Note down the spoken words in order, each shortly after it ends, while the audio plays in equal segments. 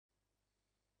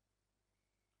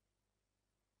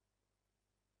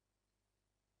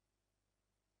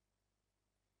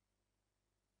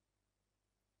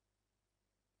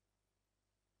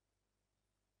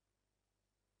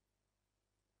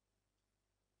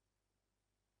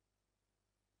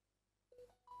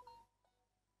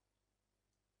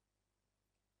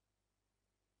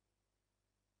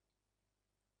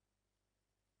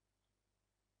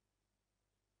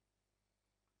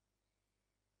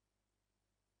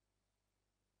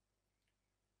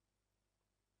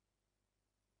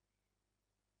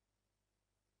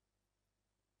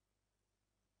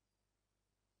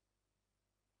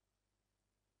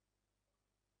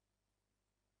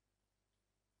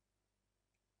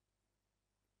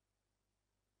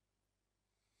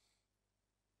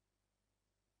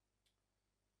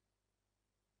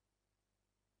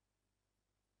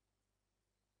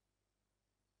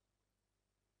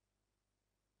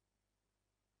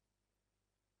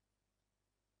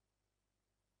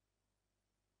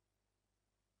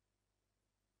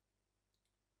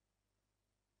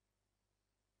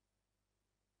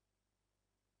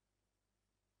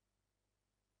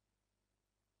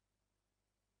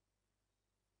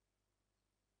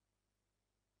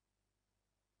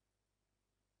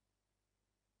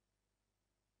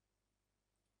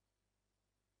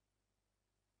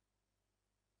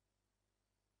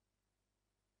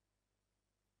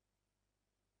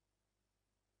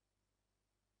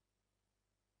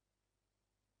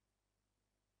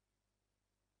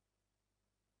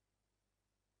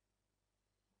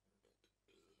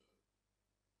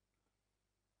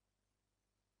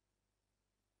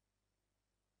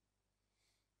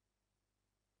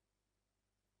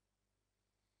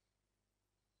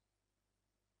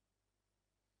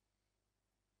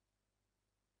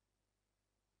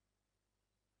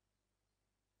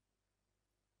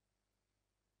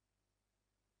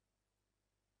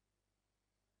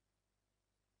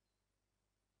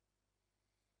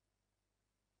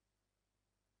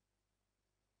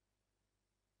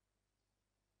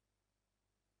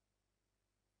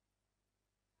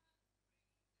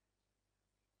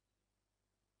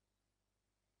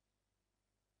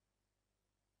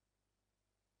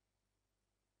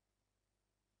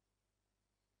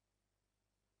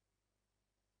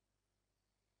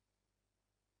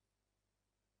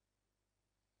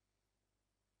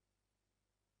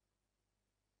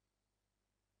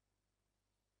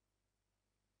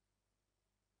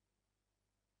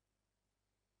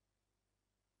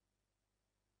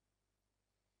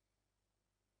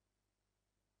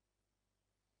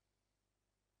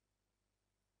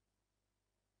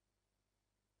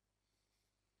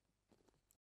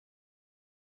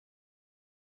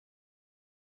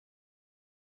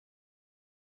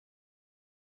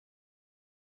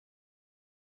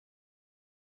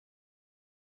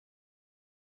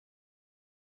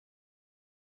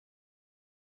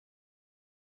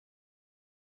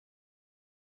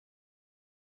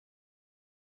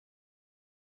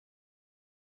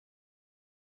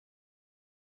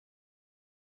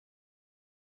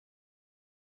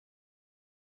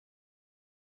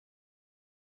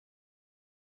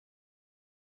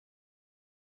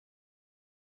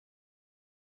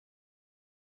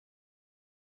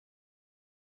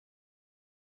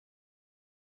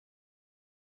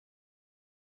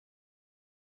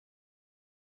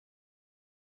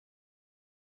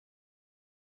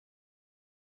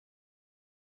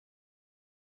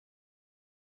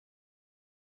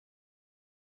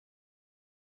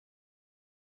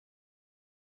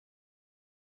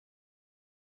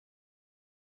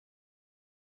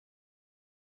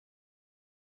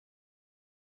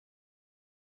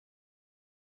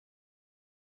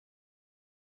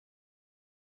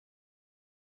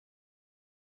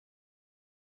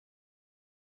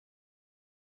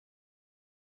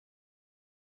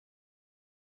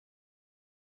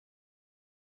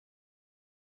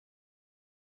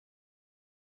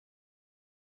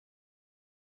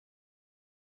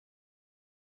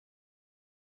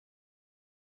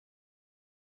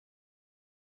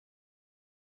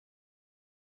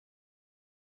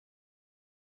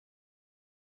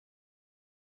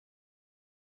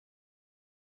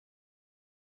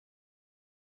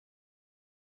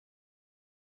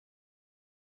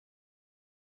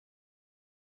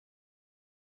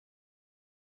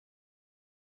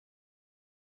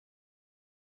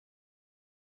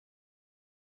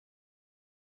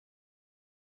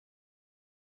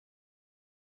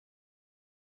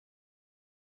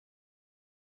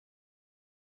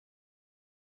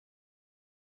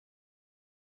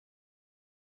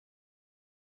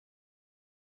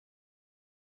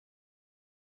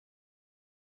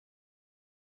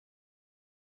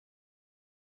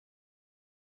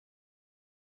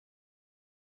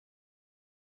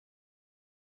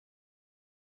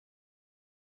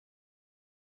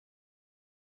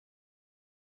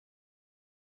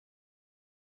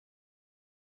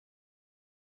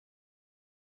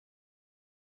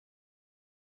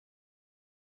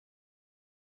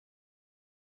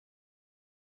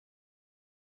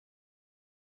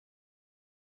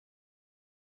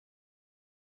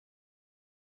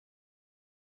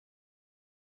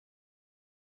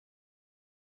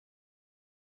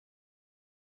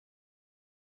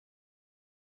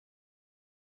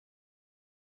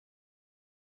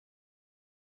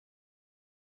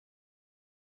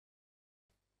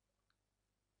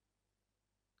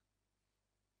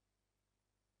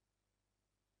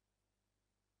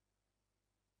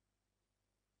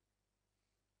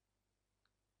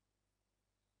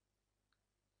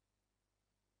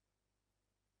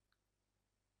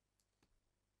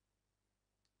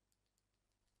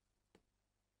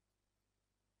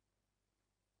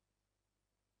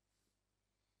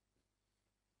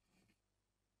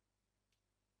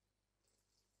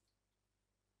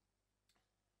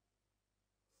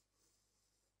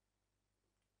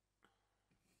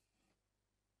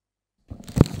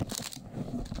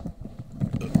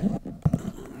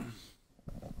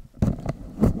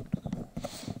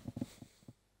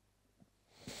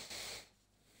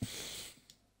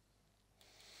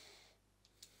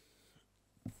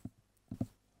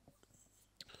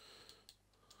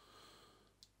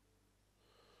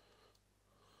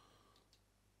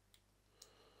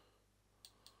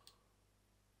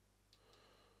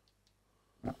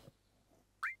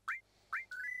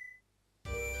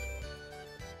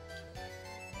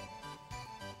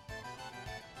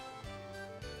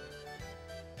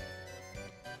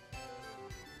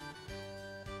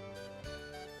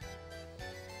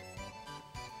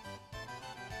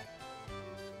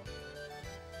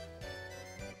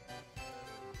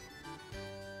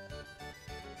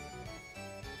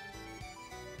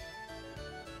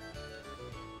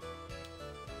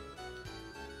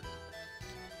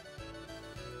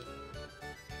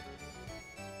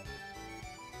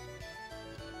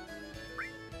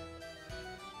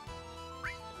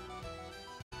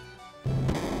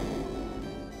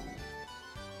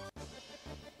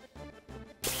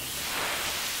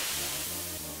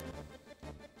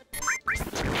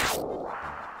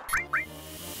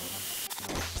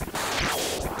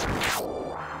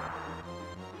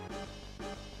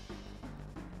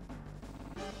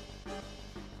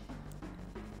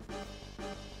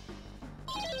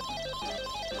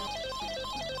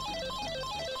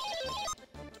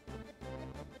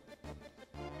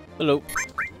Hello.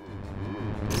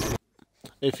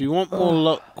 If you want more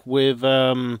luck with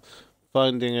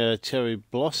finding a cherry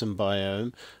blossom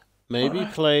biome, maybe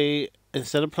play,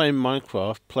 instead of playing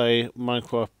Minecraft, play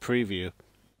Minecraft Preview.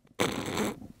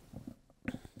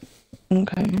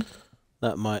 Okay.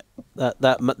 That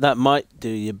might do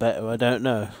you better. I don't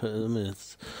know. I mean,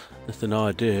 it's an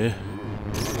idea.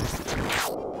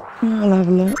 I'll have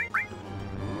a look.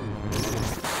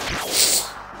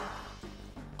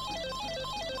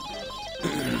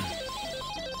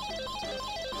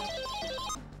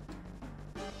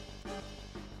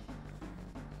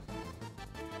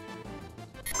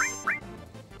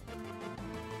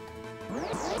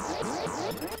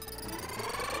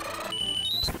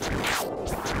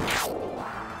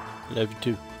 Level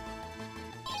 2.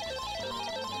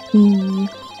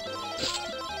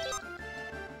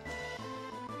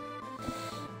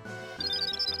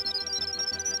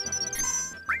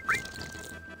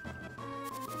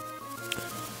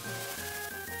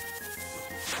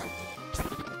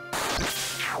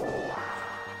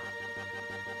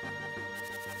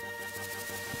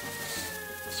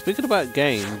 Speaking about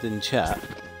games in chat,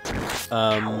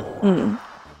 hold on,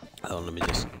 let me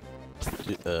just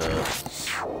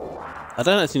I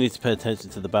don't actually need to pay attention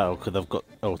to the battle because I've got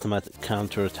automatic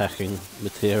counter-attacking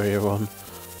materia on.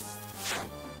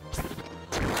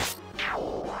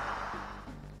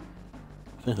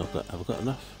 I think I've got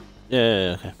enough.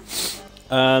 Yeah, okay.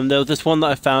 There was this one that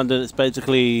I found, and it's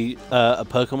basically a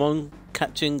Pokemon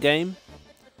catching game,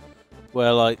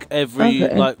 where like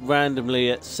like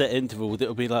randomly at set intervals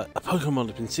it'll be like a Pokemon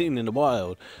has been seen in the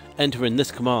wild, enter in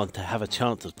this command to have a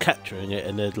chance of capturing it,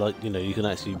 and then like, you know, you can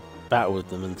actually battle with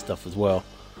them and stuff as well.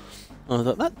 I was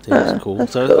like, that seems cool.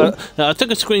 So cool. I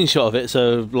took a screenshot of it,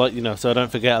 so like, you know, so I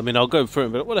don't forget. I mean, I'll go through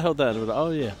it, but what the hell that? And I was like, oh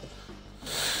yeah.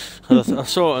 I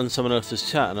saw it on someone else's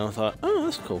chat, and I was like, oh,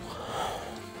 that's cool.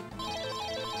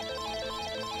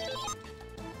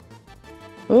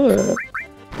 Ooh.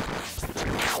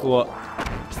 What?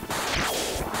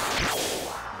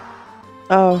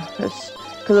 Oh, it's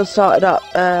because I started up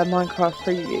Minecraft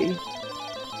Preview.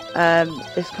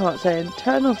 It's come up saying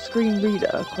turn off screen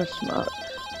reader ?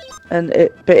 And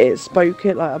it spoke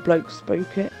it, like a bloke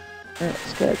spoke it, and it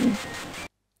scared me.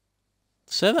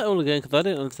 Say that all again, because I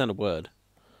didn't understand a word.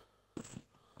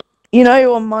 You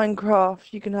know, on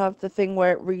Minecraft, you can have the thing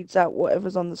where it reads out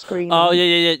whatever's on the screen. Oh,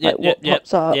 yeah, like what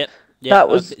pops up. Yep, that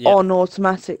was on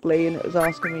automatically, and it was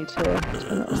asking me to turn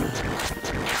it on.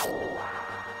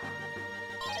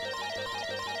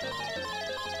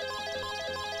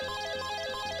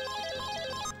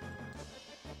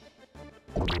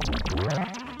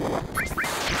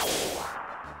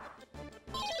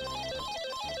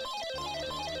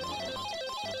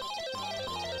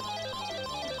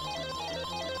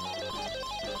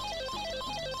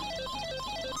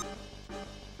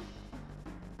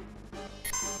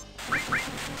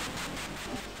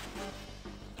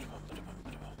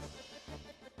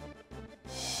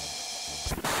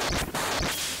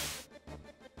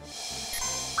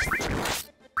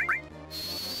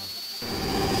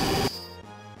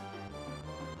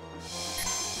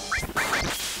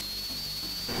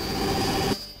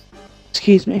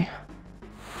 Excuse me.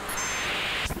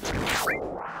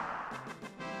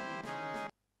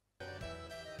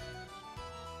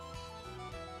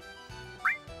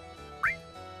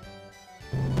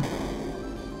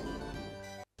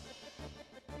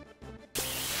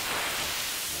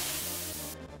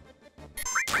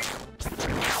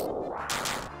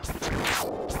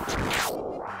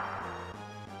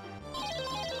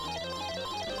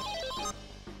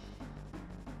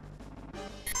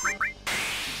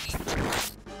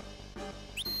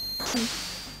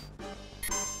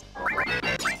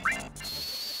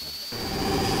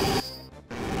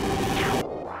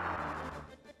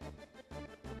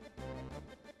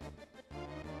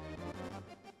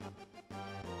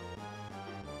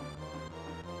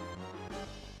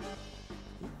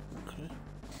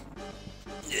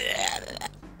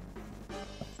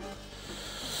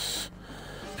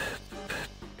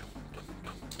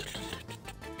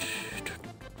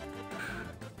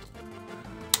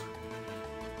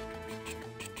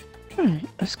 Right,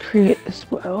 let's create this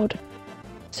world.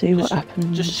 See what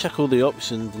happens. Just check all the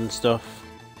options and stuff.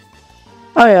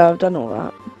 Oh yeah, I've done all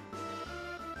that.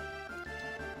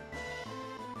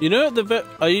 You know at the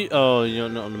are you? Oh, you're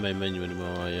not on the main menu anymore,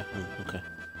 are you? Oh, okay.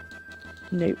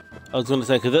 Nope. I was going to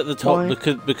say, because at the top,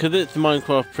 because it's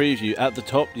Minecraft Preview, at the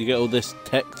top you get all this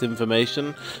text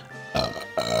information.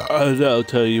 That'll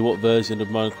tell you what version of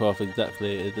Minecraft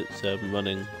exactly it is it's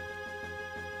running.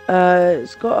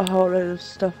 It's got a whole load of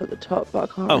stuff at the top, but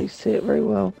I can't really see it very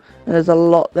well. And there's a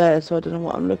lot there, so I don't know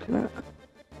what I'm looking at.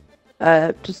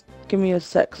 Just give me a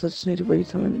sec, 'cause I just need to read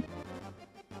something.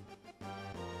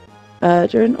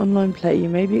 During online play, you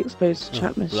may be exposed to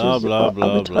chat messages blah, blah, or blah,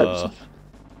 other types blah. of...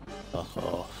 Fuck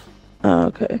off. Oh,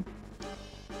 okay.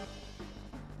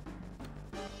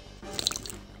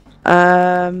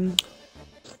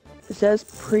 It says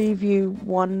preview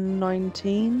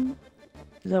 119.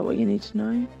 Is that what you need to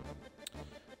know?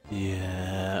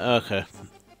 Yeah. Okay.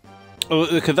 Well,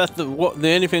 because that's the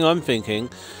only thing I'm thinking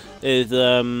is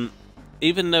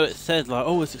even though it says like,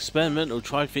 oh, it's experimental,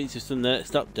 try features from the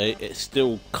next update, it's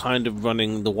still kind of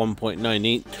running the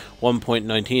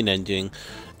 1.19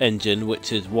 engine,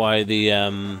 which is why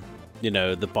the you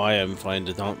know, the biome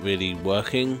finders aren't really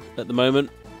working at the moment.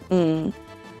 Mm.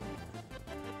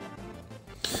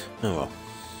 Oh well.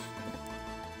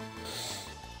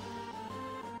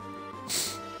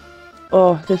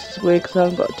 Oh, this is weird because I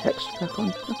haven't got a texture pack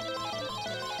on.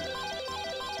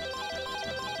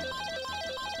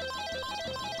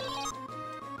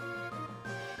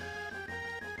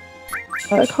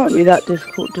 It can't be that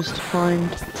difficult just to find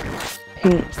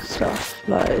pink stuff.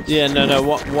 Like, Yeah, no.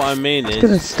 What I mean is, it's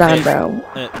gonna stand out.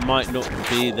 It might not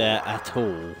be there at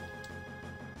all,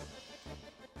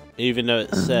 even though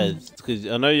it says. Because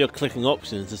I know you're clicking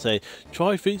options to say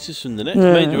try features from the next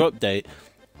major update.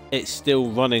 It's still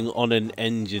running on an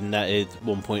engine that is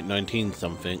 1.19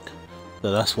 something,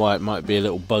 so that's why it might be a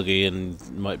little buggy and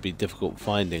might be difficult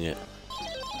finding it.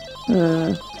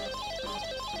 Oh,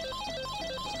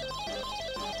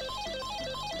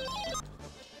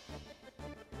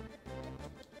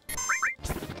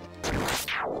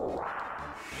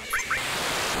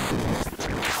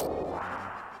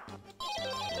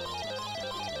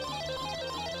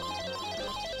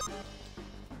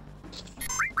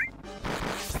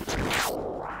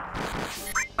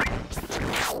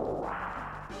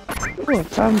 I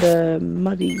found a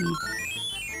muddy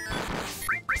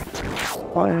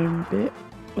biome bit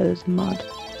where there's mud.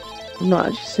 I've not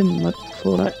actually seen mud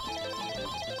before, like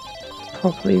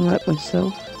properly, like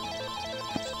myself.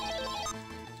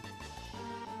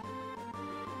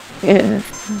 Yeah,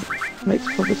 makes a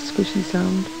proper squishy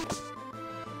sound.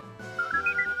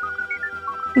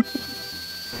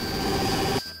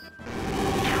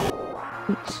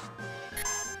 Oops.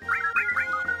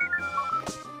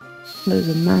 There's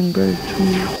a mangrove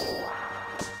tree.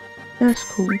 That's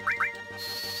cool.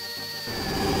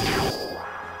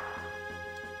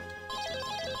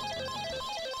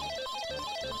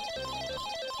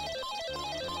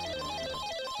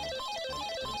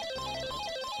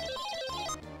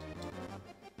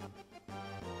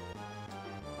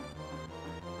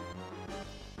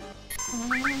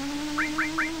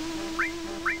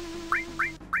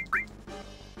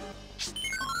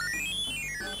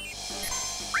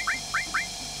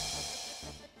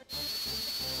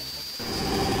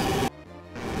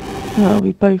 Oh,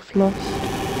 we both lost.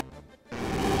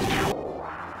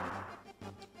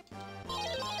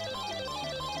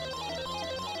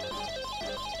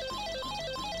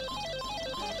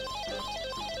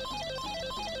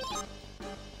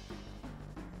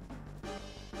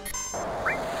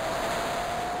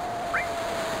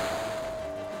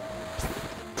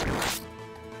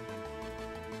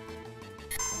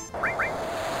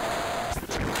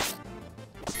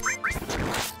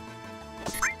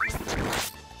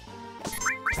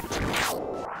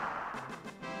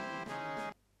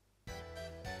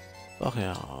 Fucking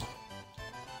hell.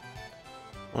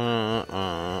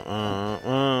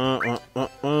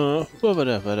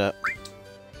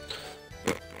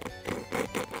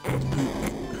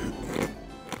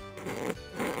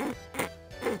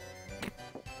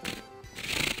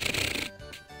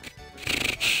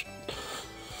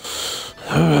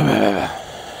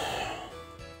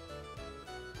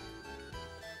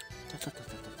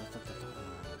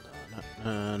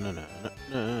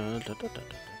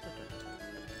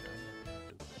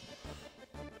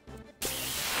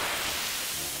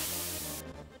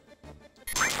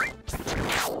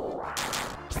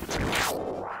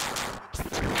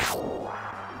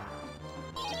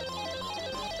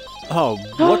 Oh,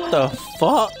 what the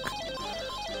fuck?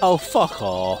 Oh, fuck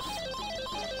off.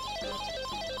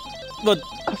 But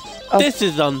this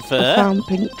is unfair. I found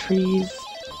pink trees.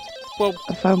 Well,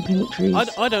 I found pink trees.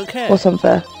 I don't care. What's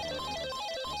unfair?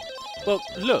 Well,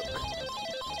 look.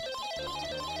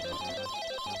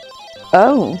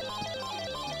 Oh.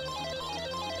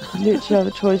 You literally have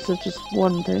a choice of just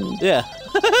one thing. Yeah.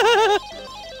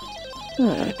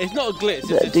 Yeah. It's not a glitch.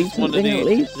 Is it a decent thing at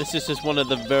least? This is just one of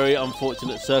the very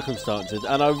unfortunate circumstances,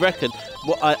 and I reckon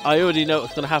I already know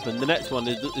what's going to happen. The next one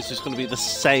is just going to be the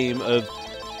same of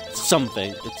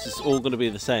something. It's just all going to be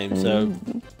the same. So,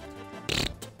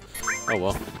 oh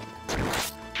well.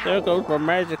 There goes my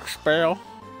magic spell.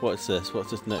 What's this?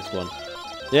 What's this next one?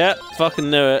 Yep,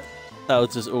 fucking knew it. That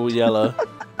was just all yellow.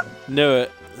 Knew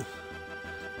it.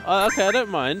 Okay, I don't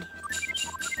mind.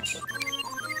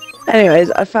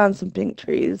 Anyways, I found some pink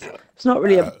trees. It's not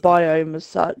really a biome as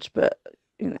such, but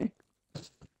you know,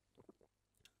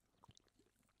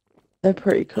 they're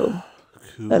pretty cool.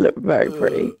 Cool. They look very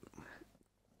pretty.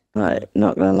 Like,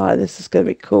 not gonna lie, this is gonna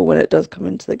be cool when it does come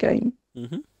into the game.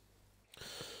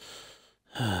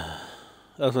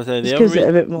 As I say, Just gives it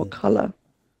a bit more colour.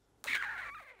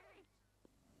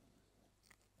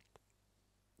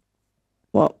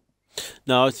 What?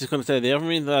 No, I was just going to say the other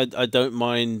reason that I don't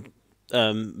mind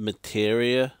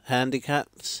materia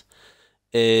handicaps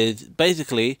is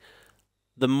basically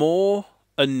the more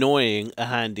annoying a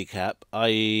handicap,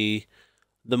 i.e.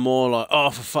 the more like, oh,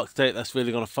 for fuck's sake, that's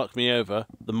really going to fuck me over,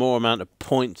 the more amount of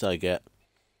points I get.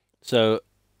 So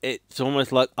it's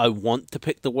almost like I want to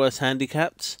pick the worst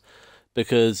handicaps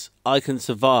because I can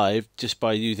survive just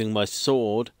by using my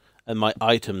sword and my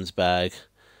items bag.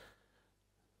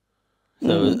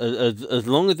 So as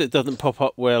long as it doesn't pop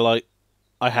up where like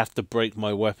I have to break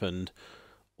my weapon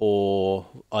or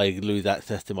I lose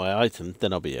access to my items,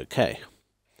 then I'll be okay.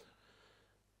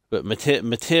 But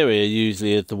materia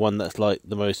usually is the one that's like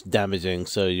the most damaging,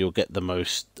 so you'll get the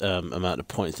most amount of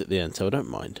points at the end. So I don't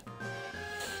mind.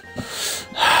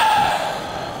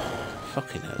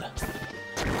 Fucking hell.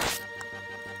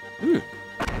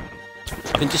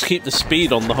 I can just keep the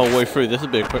speed on the whole way through. This will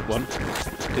be a quick one.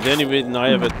 Because the only reason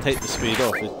I ever take the speed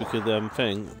off is because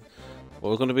what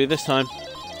we're going to be this time.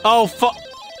 Oh fuck!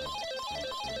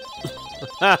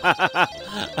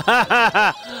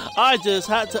 I just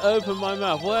had to open my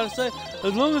mouth. What did I say?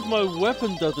 As long as my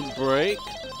weapon doesn't break.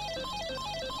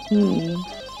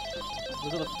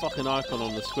 Look at the fucking icon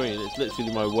on the screen. It's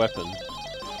literally my weapon.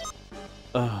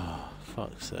 Oh,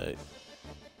 fuck's sake.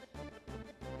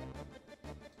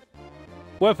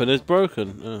 Weapon is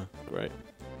broken. Oh, great.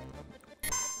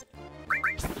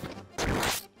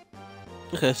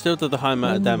 Okay, still does the high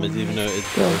amount of damage even though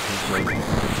it's broken.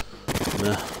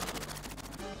 So,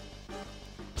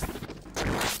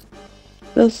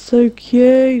 That's so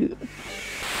cute.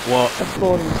 what? I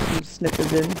spawned some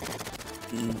snippers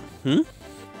in.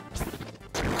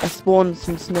 I spawned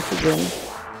some snippers in.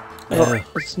 I got a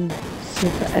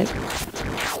snipper egg.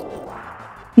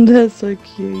 They're so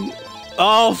cute.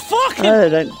 Oh, fucking! They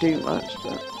don't do much,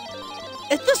 but...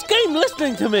 Is this game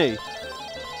listening to me?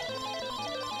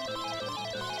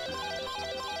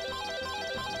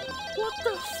 What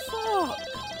the fuck?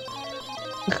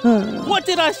 What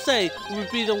did I say would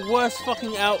be the worst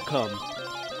fucking outcome?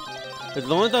 As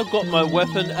long as I've got my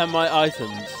weapon and my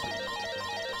items.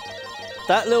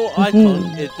 That little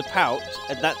icon is the pouch,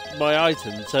 and that's my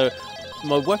item. So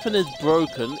my weapon is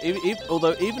broken.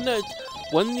 Although even though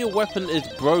when your weapon is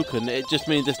broken, it just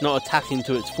means it's not attacking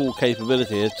to its full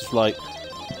capability. It's just like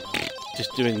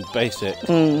just doing basic.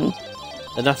 And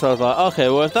that's why I was like, okay,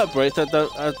 well if that breaks, that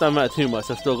don't matter too much.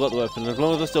 I've still got the weapon. As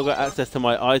long as I've still got access to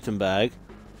my item bag.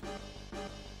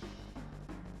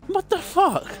 What the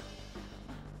fuck?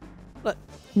 Like,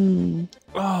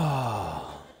 oh.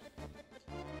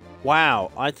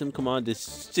 Wow, item command is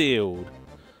sealed.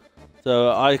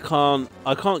 So I can't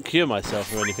cure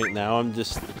myself or anything now. I'm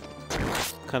just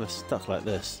kind of stuck like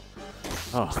this.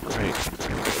 Oh, great.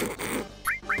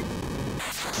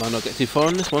 Might not get too far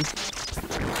on this one.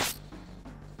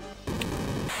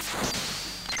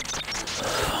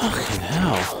 Fucking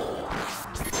hell.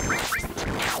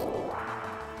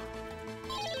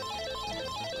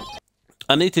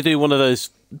 I need to do one of those.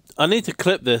 I need to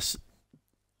clip this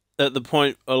at the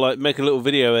point, or like make a little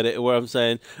video edit where I'm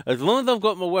saying, as long as I've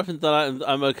got my weapons done,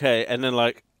 I'm okay. And then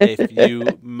like a few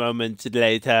moments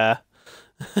later,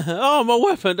 oh my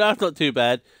weapon, that's not too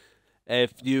bad. A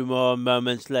few more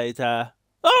moments later,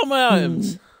 oh my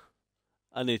items.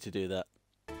 I need to do that.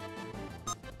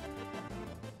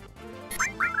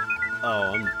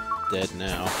 Oh, I'm dead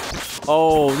now.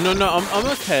 Oh no, I'm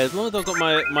okay as long as I've got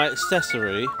my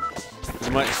accessory.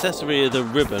 My accessory is a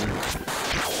ribbon,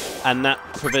 and that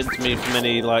prevents me from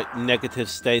any like negative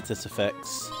status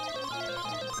effects.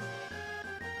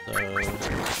 So,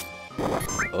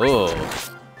 oh,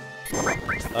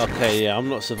 okay, yeah, I'm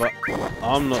not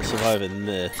surviving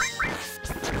this.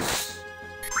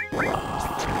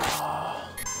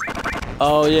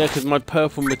 Oh yeah, because my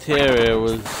purple materia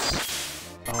was.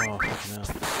 Oh fucking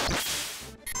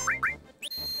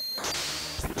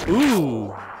hell.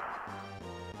 Ooh.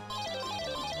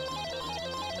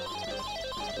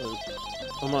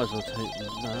 I might as well take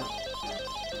that.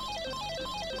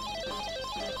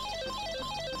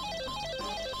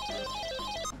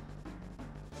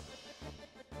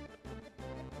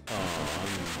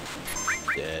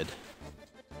 dead.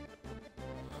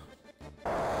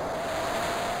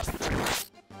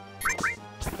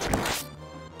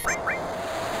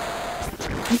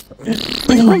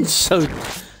 I'm so...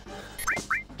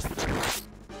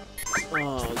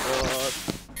 Oh god.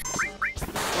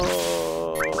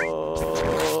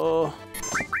 Oh.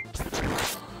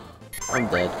 I'm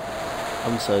dead.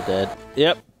 I'm so dead.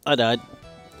 Yep, I died.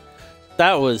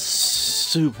 That was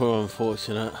super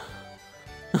unfortunate.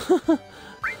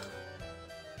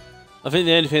 I think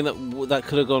the only thing that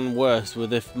could have gone worse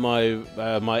was if my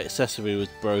my accessory was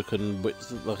broken, which,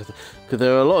 like I said, because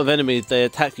there are a lot of enemies, they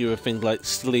attack you with things like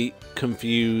sleep,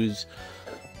 confuse,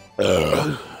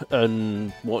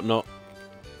 and whatnot.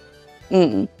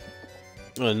 Mm.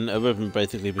 And a weapon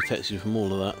basically protects you from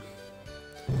all of that.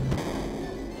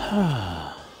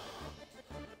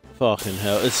 Fucking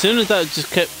hell! As soon as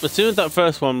that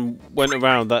first one went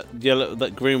around,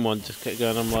 that green one just kept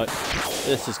going. I'm like,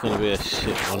 this is gonna be a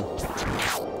shit one.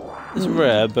 It's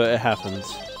rare, but it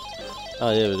happens.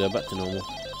 Oh, there we go, back to normal.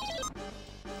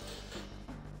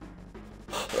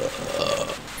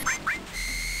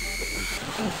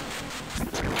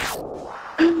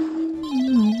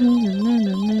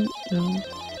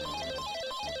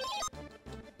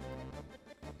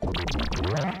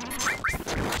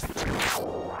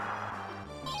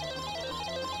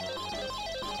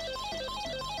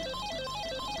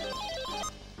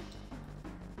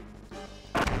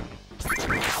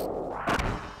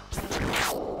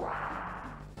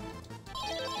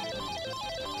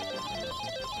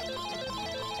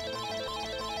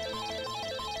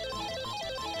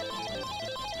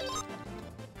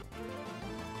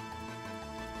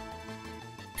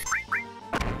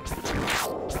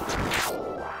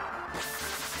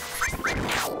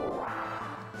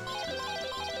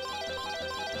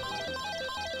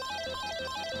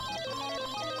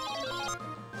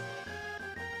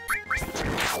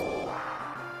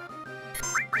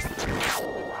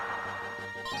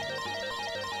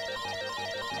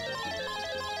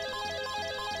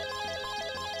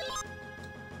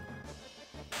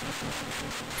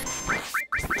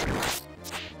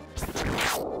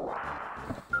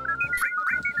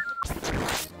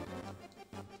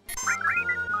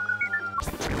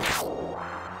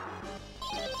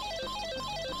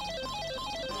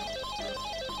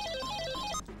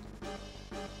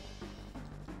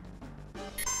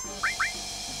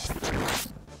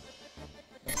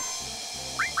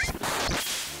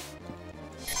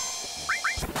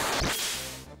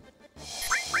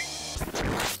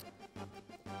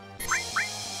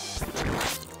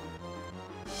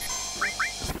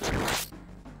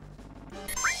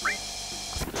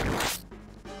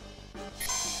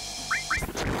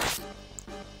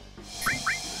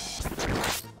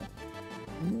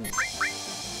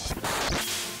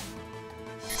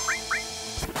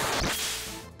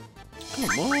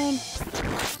 Come on.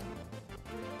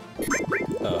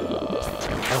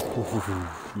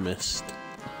 Missed.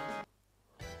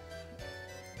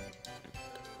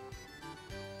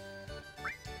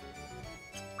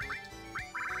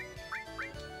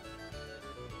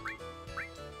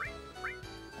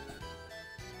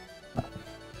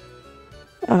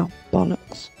 Oh,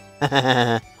 bollocks.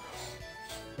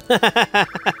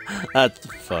 That's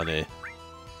funny.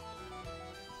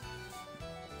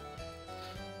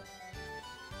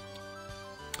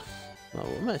 Oh,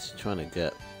 what am I actually trying to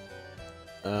get?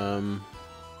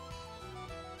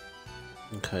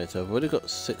 Okay, so I've already got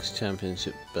 6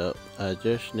 championship belts. I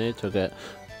just need to get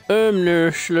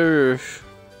Slurs.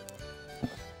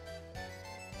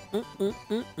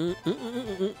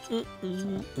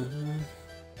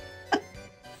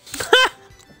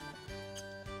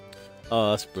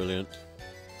 Oh, that's brilliant.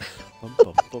 Bum,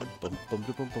 bum, bum, bum, bum, bum,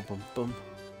 bum, bum, bum.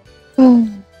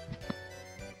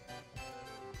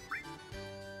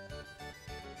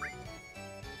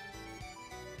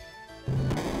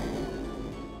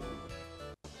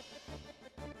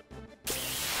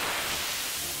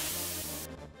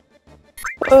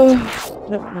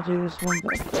 I don't want to do this one,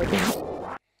 but I've got to do it.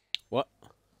 What?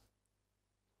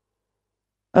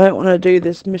 I don't want to do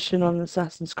this mission on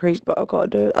Assassin's Creed, but I've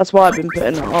got to do it. That's why I've been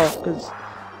putting it off, because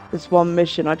this one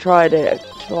mission, I tried it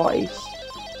twice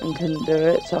and couldn't do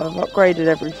it, so I've upgraded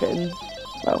everything,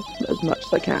 well, as much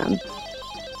as I can.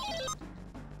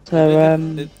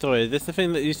 So, sorry, is this the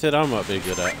thing that you said I might be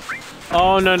good at?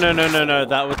 Oh, no,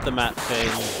 that was the map thing.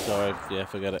 Sorry, yeah,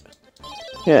 forget it.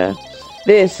 yeah.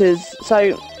 This is,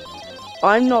 so,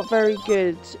 I'm not very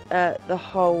good at the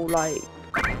whole, like,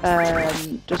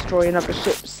 destroying other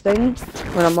ships thing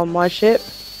when I'm on my ship,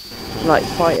 like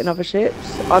fighting other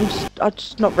ships. I'm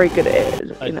just not very good at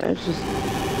it. You know, it's just.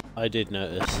 I did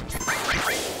notice.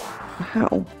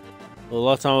 How? Well, the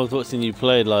last time I was watching you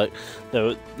play, like there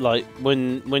were like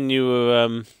when you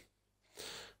were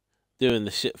doing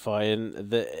the shit fighting,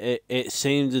 it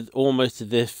seemed almost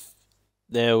as if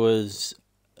there was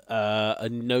a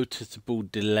noticeable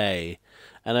delay,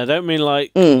 and I don't mean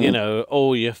like you know,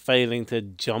 oh, you're failing to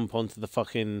jump onto the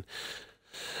fucking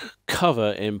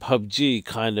cover in PUBG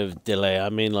kind of delay. I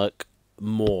mean like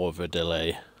more of a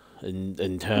delay.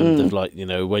 In terms of like, you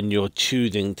know, when you're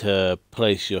choosing to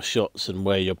place your shots and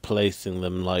where you're placing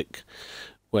them, like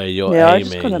where you're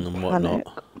aiming and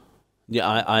whatnot. Yeah,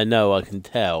 I know, I can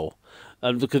tell,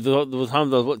 and because the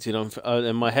times I was watching,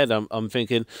 in my head, I'm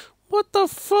thinking, what the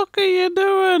fuck are you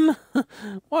doing?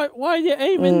 why are you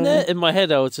aiming there? In my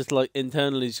head, I was just like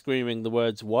internally screaming the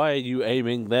words, "Why are you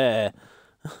aiming there?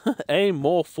 Aim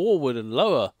more forward and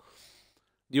lower."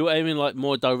 You're aiming like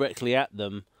more directly at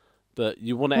them. But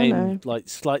you want to aim like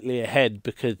slightly ahead,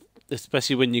 because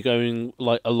especially when you're going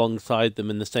like alongside them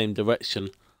in the same direction.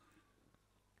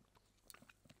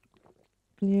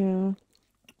 Yeah.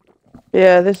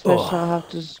 Yeah, this mission I have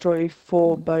to destroy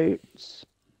 4 boats.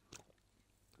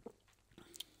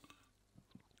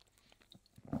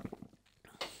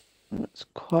 It's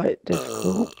quite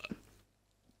difficult.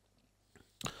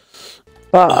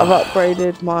 But I've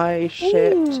upgraded my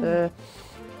ship to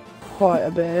quite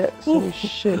a bit, so we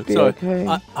should be okay.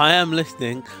 I am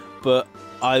listening, but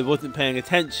I wasn't paying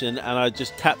attention, and I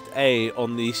just tapped A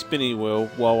on the spinning wheel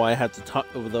while I had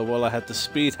the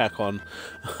speed hack on,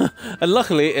 and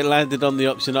luckily it landed on the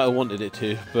option that I wanted it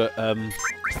to. But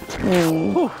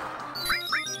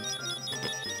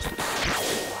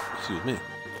excuse me.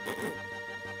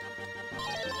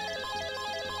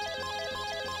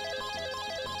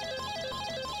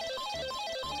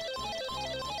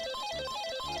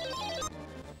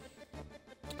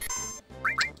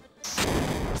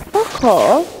 Fuck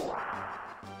off.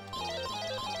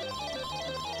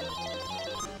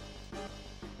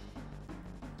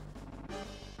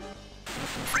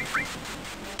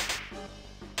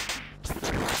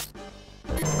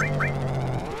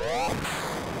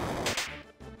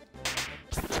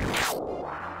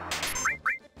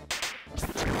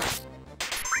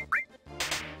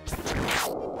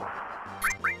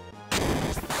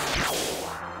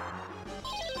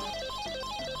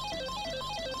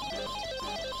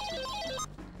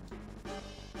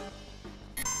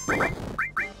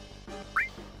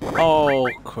 Oh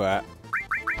crap.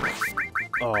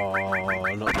 Oh,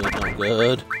 not good, not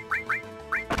good.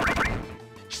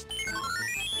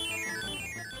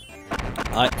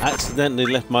 I accidentally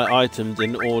left my items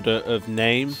in order of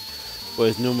name,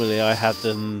 whereas normally I have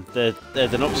them, there's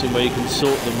an option where you can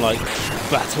sort them like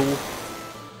battle.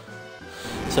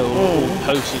 So all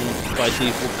potions by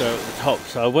default go at the top.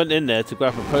 So I went in there to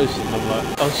grab a potion and I'm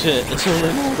like, oh shit, it's all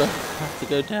in order. I have to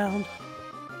go down.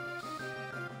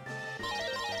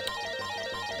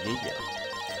 Yeah.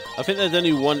 I think there's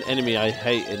only one enemy I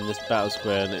hate in this battle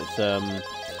square, and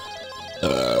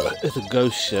it's a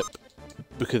ghost ship,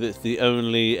 because it's the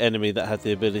only enemy that has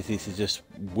the ability to just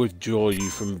withdraw you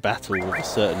from battle with a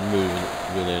certain move, and it's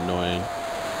really annoying.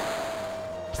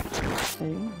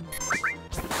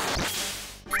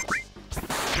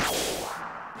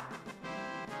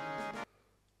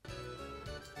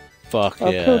 Fuck yeah.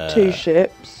 I've killed 2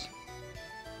 ships.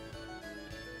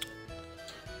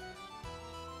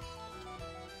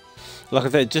 Like I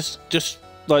said, just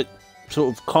like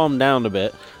sort of calm down a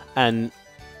bit, and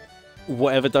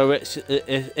whatever direction,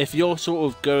 if you're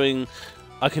sort of going,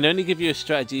 I can only give you a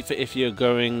strategy for if you're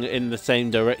going in the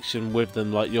same direction with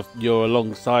them, like you're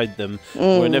alongside them.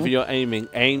 Whenever you're aiming,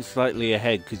 aim slightly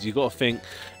ahead, because you got to think.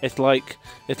 It's like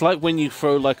when you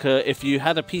throw like if you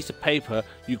had a piece of paper,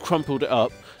 you crumpled it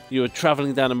up, you were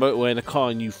traveling down a motorway in a car,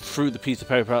 and you threw the piece of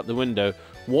paper out the window.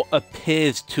 What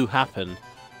appears to happen?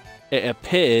 It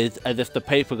appears as if the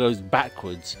paper goes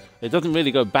backwards. It doesn't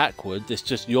really go backwards, it's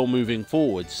just you're moving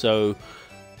forward. So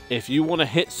if you want to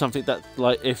hit something that's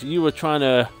like, if you were trying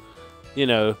to, you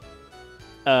know,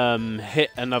 hit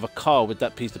another car with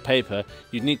that piece of paper,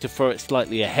 you'd need to throw it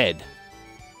slightly ahead.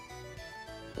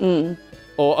 Or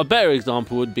a better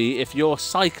example would be if you're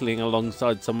cycling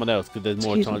alongside someone else, because there's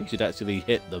more chance you'd actually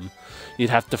hit them. You'd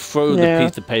have to throw the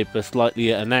piece of paper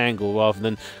slightly at an angle, rather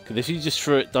than, because if you just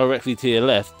threw it directly to your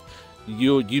left,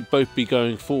 you'd both be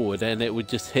going forward, and it would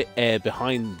just hit air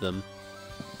behind them.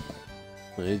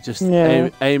 You just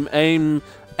aim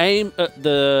at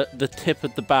the tip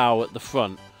of the bow at the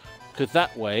front, because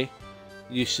that way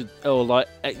you should,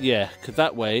 because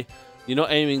that way you're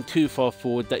not aiming too far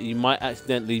forward that you might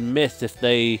accidentally miss if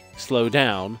they slow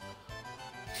down,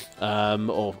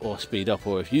 or speed up,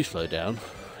 or if you slow down.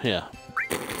 Yeah.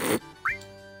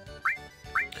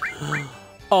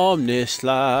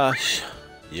 Omnislash.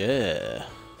 Yeah.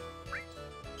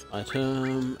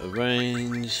 Item,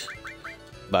 arrange,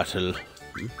 battle.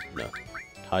 No.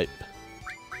 Type.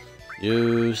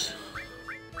 Use.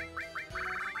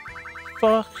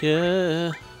 Fuck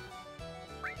yeah.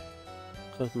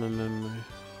 Got my memory.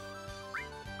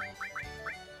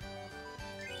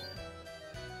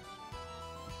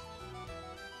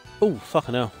 Oh,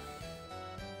 fucking hell.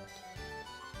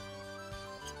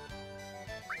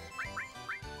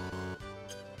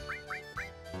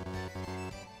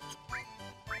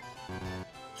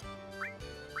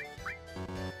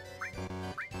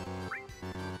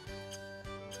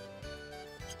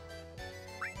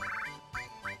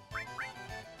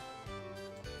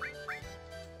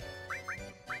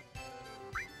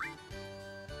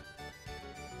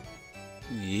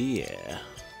 Yeah.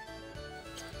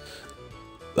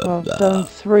 Well, I've done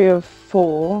 3 of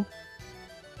 4. Well,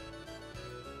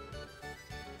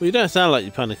 you don't sound like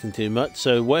you're panicking too much,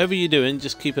 so whatever you're doing,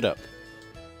 just keep it up.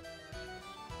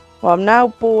 Well, I'm now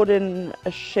boarding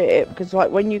a ship because,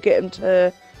 like, when you get them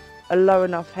to a low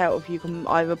enough health, you can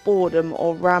either board them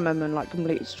or ram them and like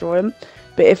completely destroy them.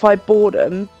 But if I board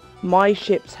them, my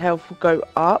ship's health will go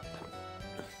up.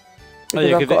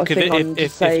 Because I've got a thing on to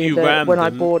say that when I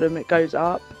board them, it goes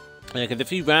up. Yeah, because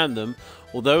if you ram them,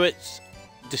 although it's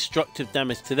destructive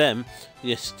damage to them,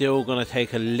 you're still gonna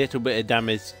take a little bit of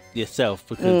damage yourself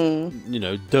because you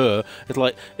know, duh. It's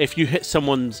like if you hit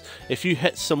someone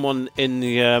in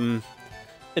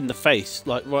the face,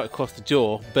 like right across the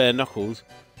jaw, bare knuckles.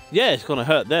 Yeah, it's gonna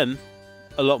hurt them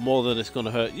a lot more than it's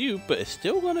gonna hurt you, but it's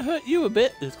still gonna hurt you a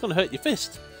bit. It's gonna hurt your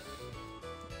fist.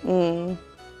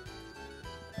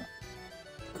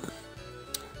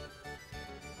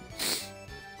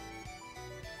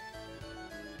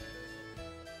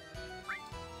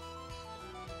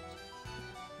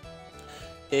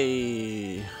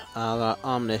 Hey, I got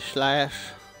Omnislash.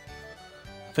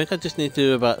 I think I just need to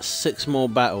do about 6 more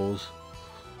battles.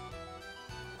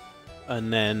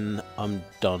 And then I'm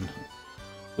done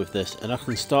with this. And I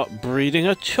can start breeding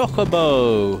a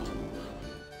chocobo.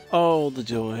 Oh, the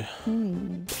joy.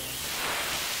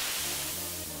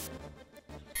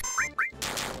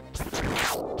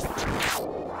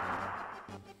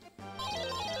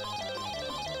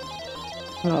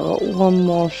 I've got 1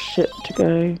 more ship to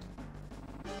go.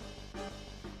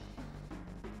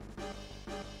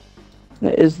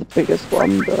 It is the biggest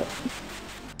one, but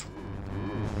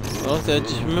also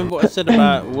just remember what I said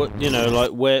about what, you know, like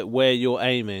where you're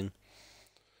aiming.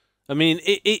 I mean,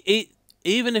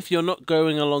 even if you're not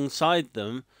going alongside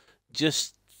them,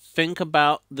 just think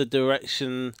about the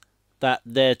direction that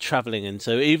they're traveling in.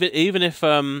 So even if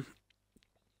so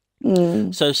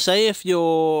say if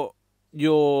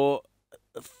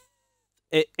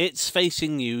it's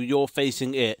facing you, you're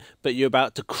facing it, but you're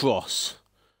about to cross.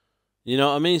 You know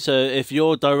what I mean? So if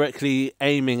you're directly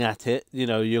aiming at it, you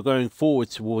know, you're going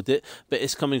forward toward it, but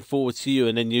it's coming forward to you,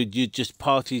 and then you just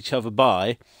pass each other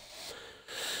by.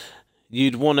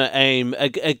 You'd want to aim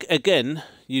again.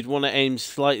 You'd want to aim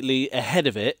slightly ahead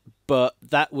of it, but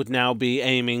that would now be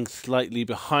aiming slightly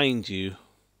behind you,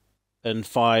 and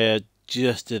fire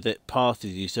just as it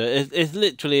passes you. So it's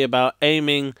literally about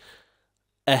aiming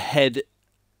ahead,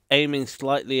 aiming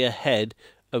slightly ahead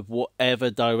of whatever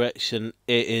direction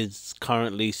it is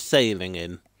currently sailing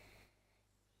in.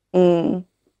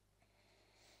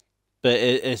 But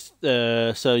it's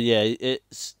so yeah,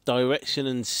 it's direction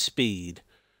and speed.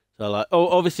 So like, oh,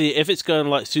 obviously if it's going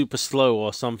like super slow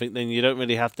or something, then you don't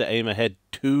really have to aim ahead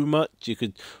too much. You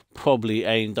could probably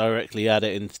aim directly at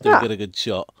it and still get a good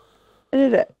shot. I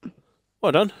did it.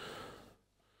 Well done.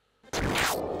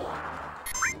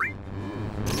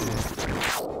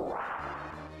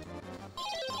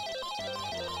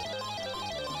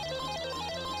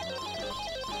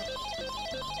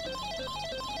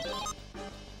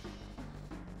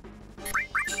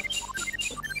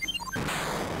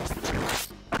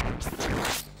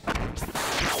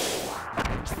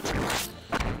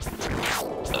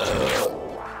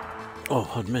 Oh,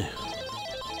 pardon me.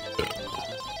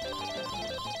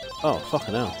 Oh,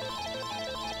 fucking hell.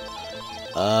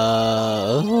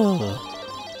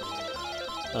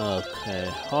 Okay,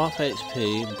 half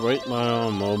HP, break my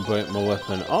arm or break my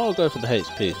weapon. I'll go for the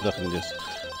HP so I can just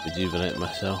rejuvenate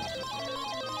myself.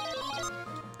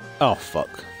 Oh,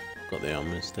 fuck. Got the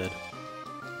armor instead.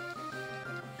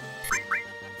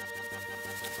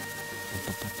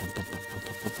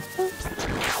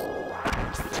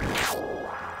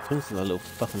 Things like little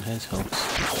fucking hedgehogs.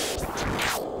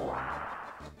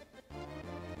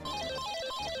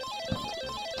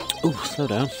 Ooh, slow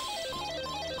down.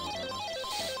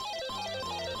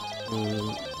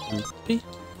 B.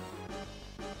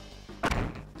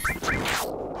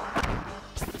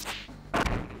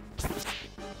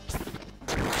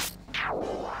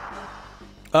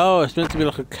 Oh, it's meant to be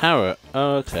like a carrot.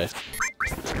 Oh, okay.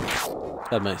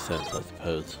 That makes sense, I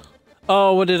suppose.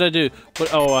 Oh, what did I do?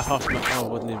 What? Oh, I I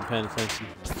wasn't even paying attention.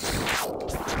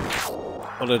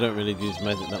 Well, I don't really use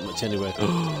magic that much anyway.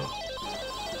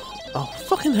 Oh,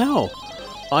 fucking hell!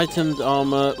 Items,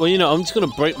 armor. Well, you know, I'm just gonna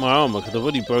break my armor because I've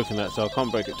already broken that, so I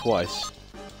can't break it twice.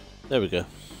 There we go.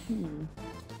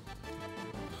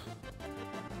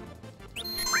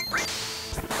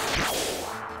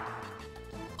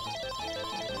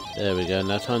 There we go.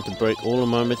 Now time to break all of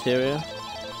my materia.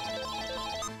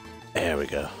 There we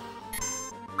go.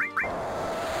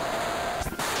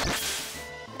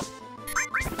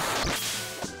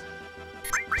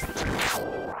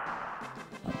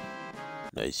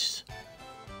 Nice.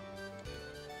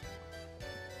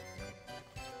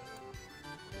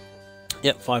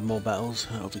 Yep, 5 more battles.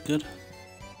 That'll be good.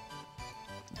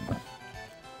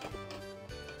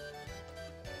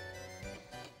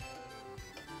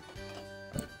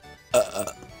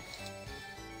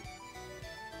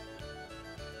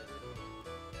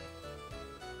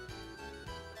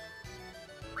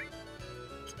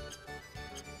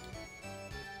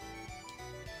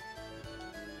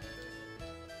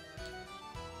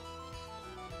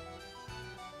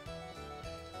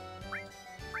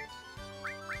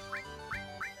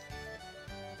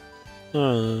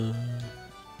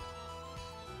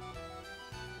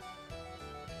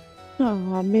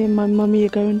 Oh, me and my mummy are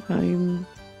going home.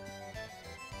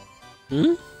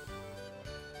 Hmm?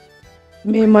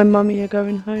 Me and my mummy are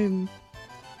going home.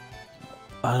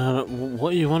 I don't know.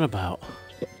 What are you on about?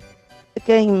 The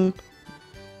game.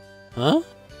 Huh?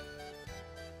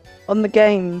 On the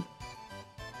game.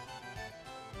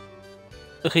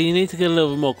 Okay, you need to get a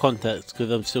little bit more context because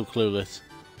I'm still clueless.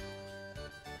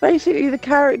 Basically, the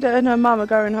character and her mum are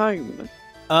going home.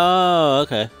 Oh,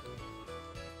 okay.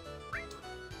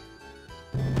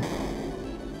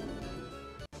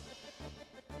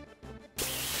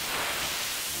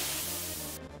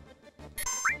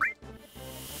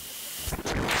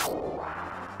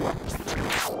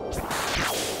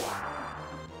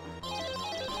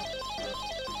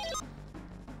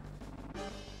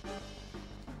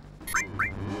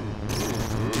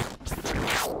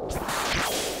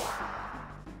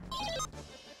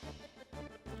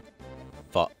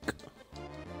 Fuck.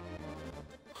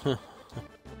 Huh.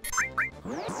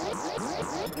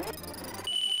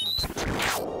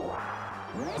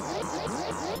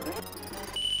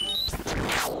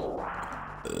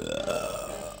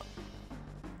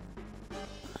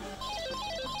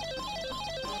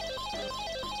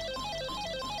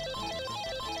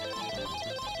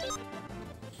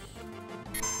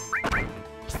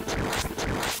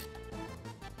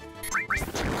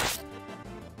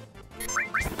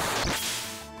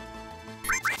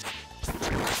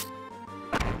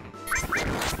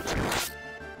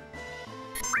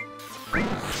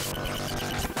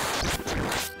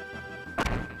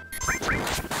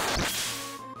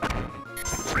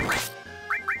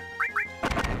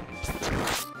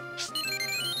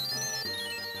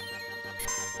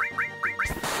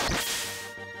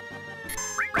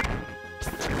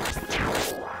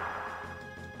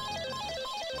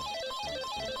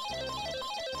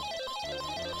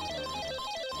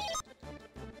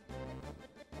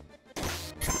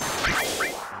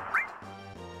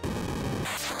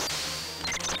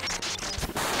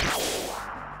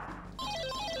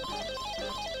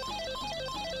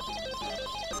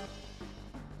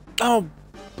 Oh,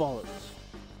 bollocks.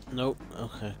 Nope.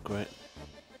 Okay, great.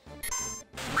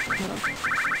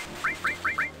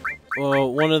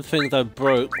 Well, one of the things I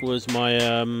broke was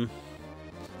my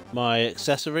my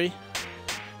accessory,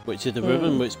 which is the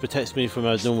ribbon, which protects me from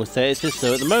abnormal status.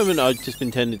 So at the moment I've just been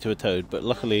tending to a toad, but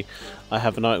luckily I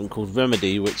have an item called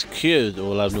Remedy, which cures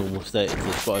all abnormal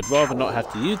statuses. But I'd rather not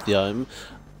have to use the item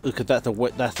because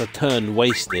that's a turn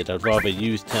wasted. I'd rather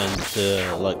use turns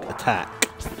to like attack.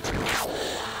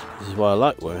 This is why I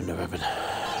like wearing the ribbon.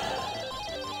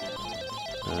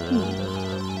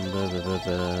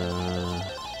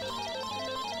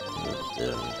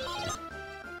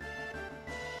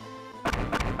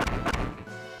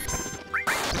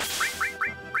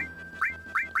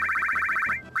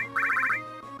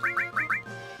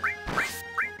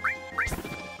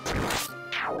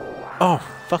 Oh,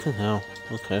 fucking hell.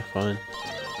 Okay, fine.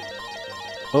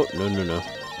 Oh, no, no, no.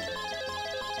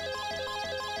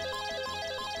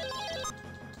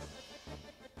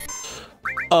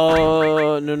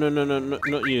 Oh, no, no, no, no, no,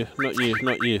 not you, not you,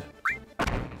 not you.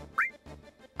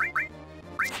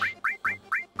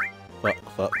 Fuck,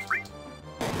 fuck.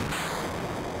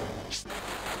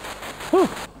 Whew.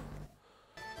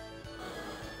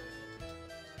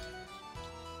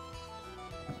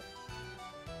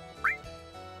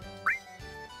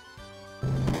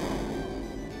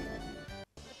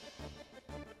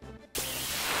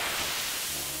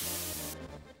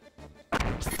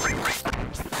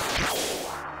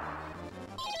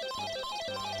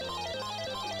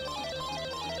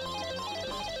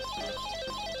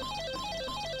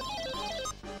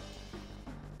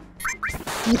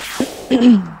 I'm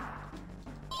confused.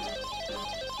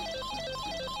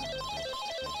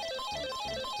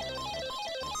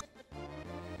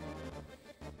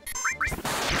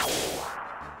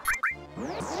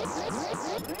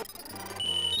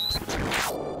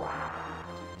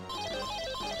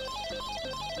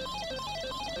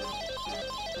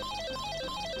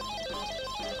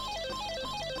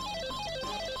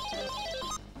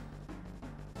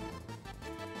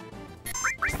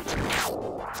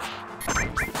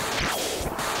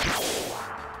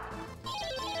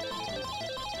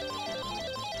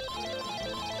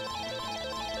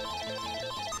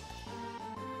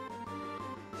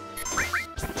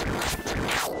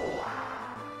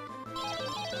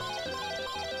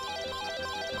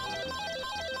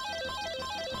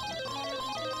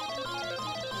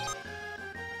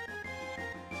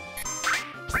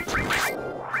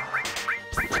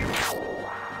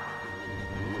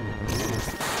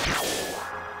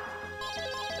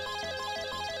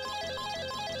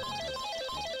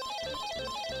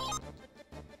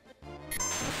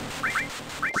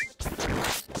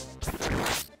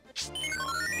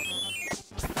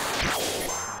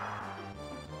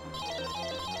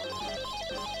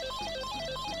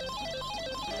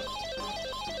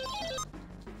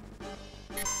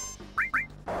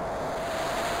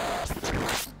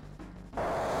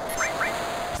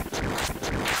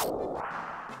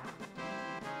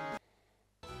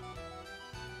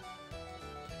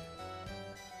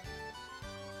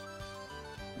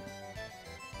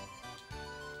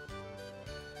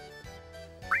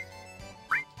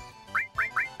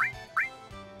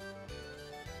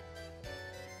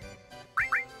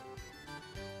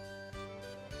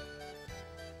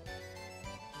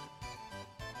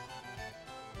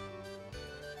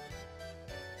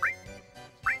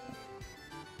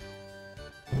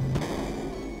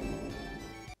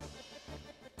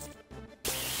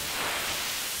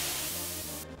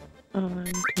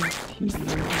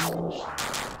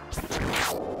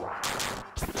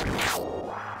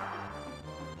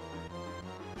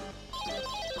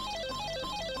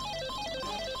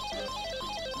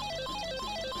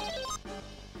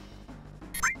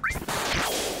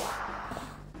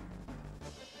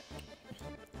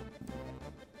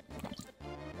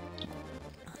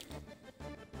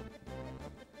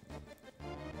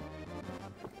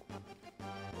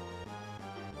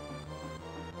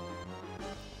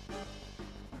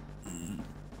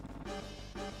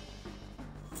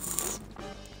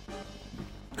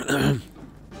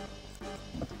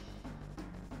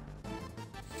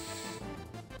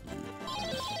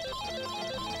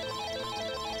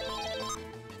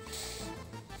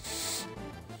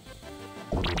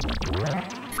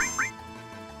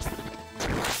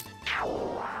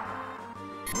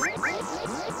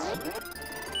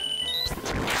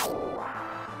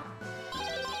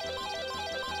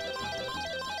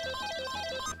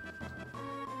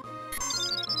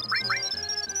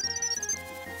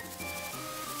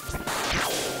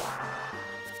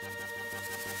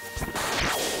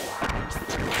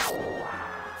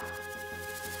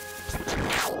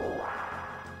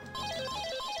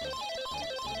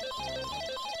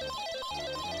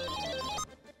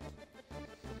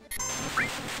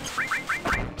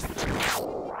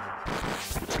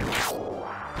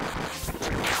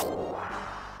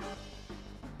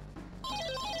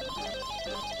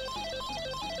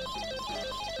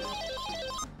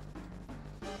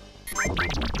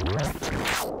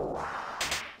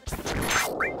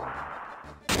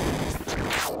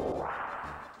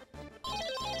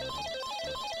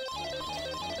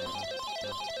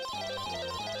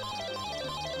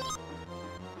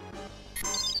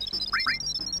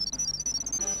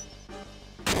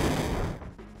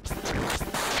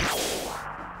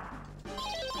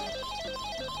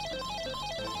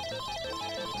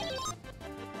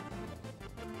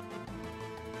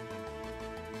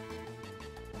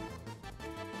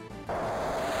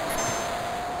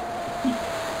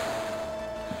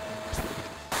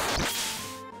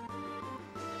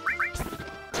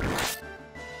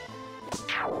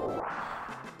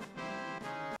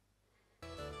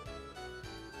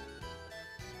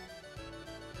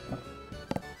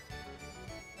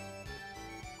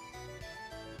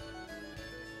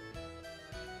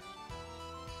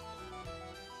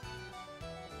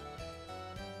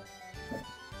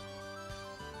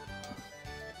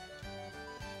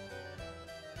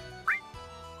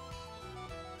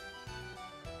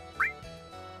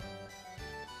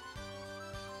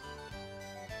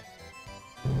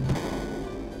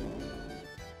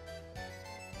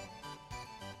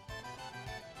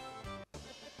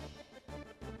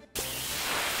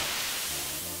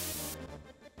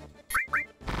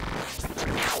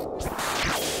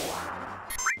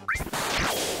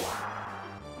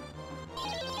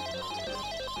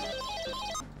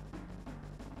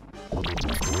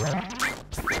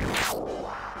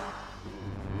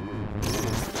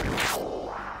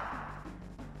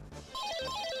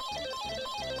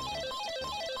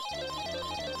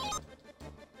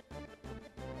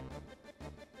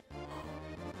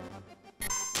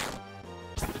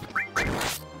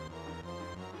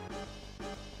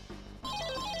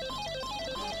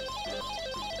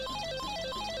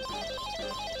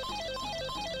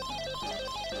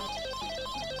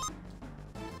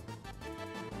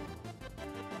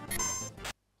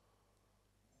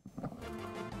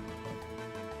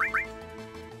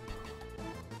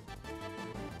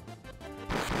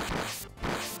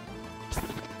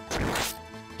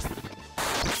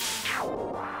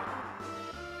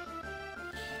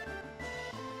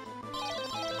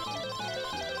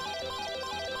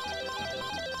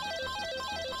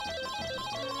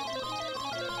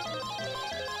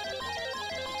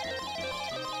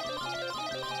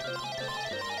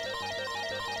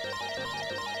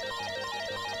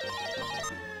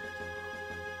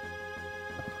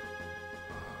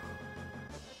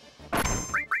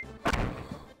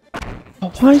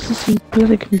 why is this so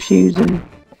bloody confusing?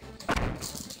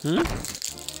 Hmm?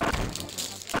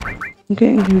 I'm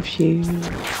getting confused.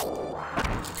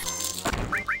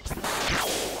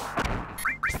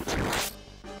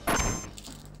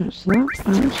 What's that? I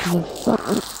actually love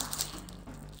that.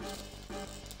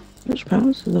 Which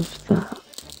powers love that?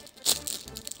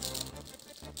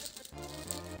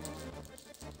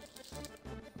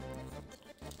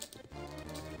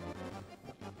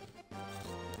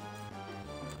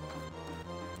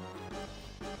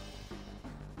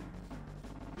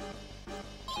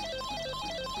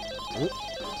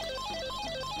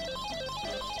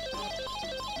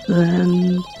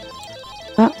 Then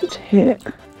that would hit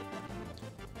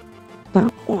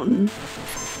that one.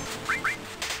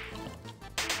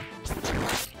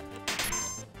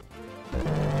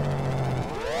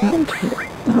 That would hit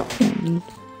that one.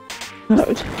 That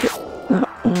would hit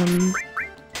that one.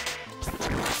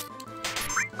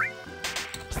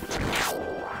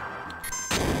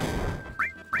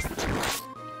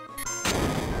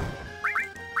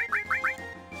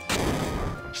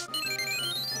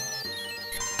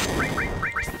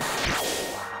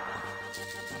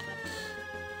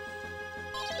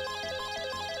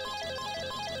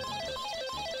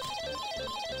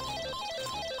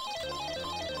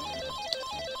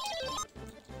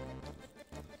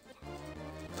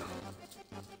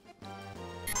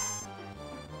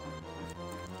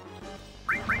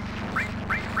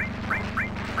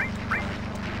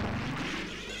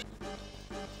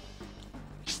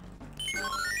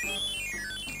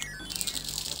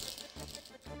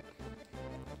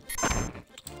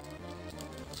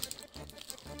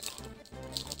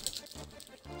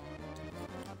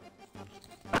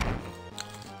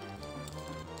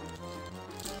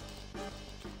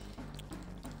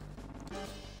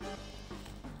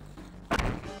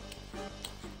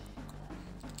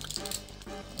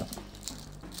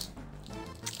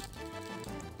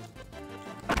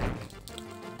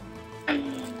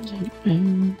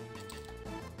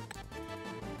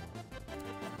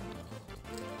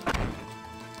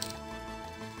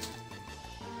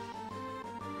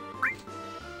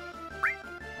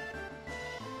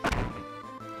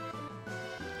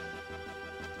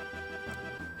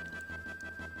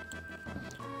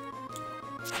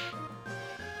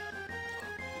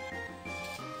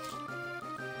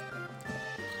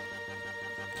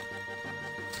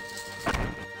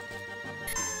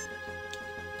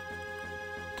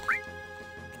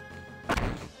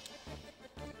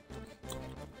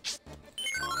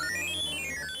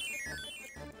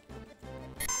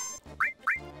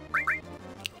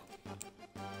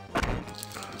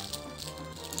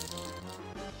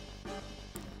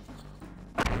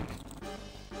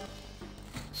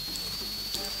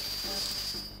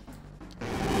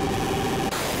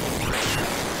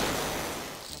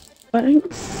 I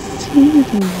don't see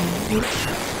them.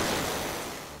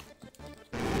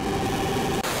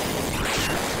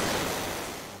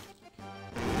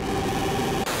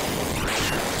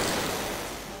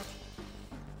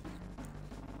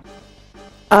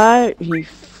 You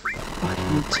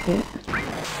fucking tit.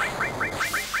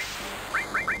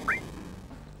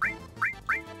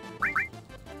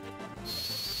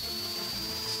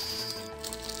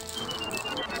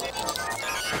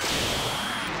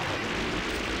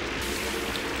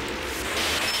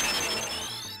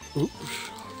 Oops.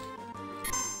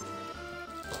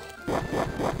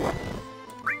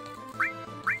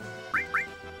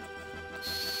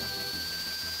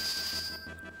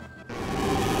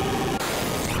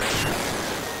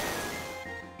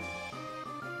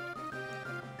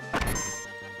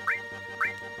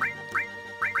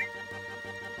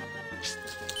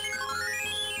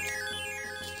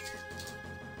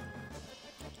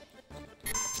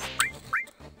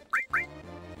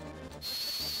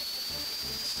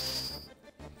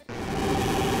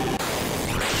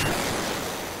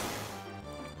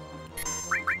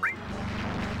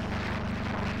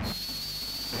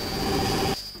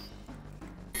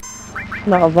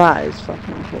 Now that is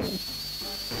fucking cool.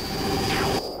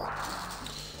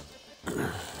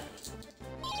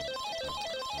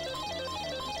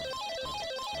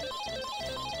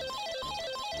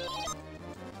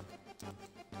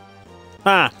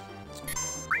 Ha!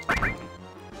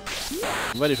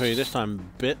 I'm ready for you this time,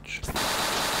 bitch.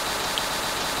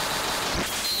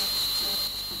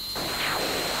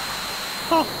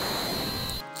 Huh.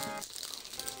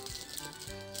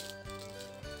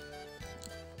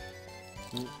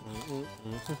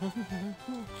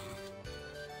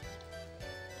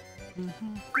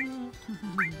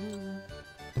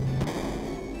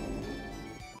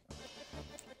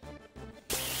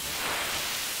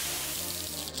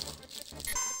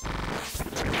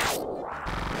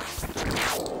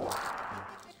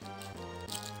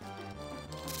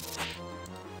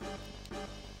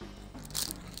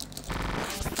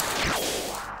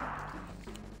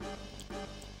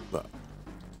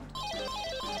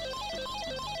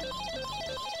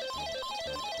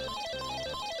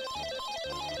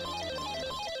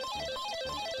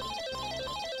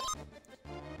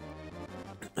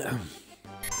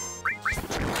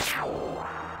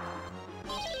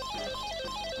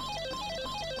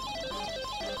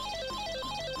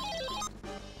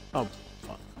 Oh,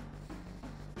 fuck.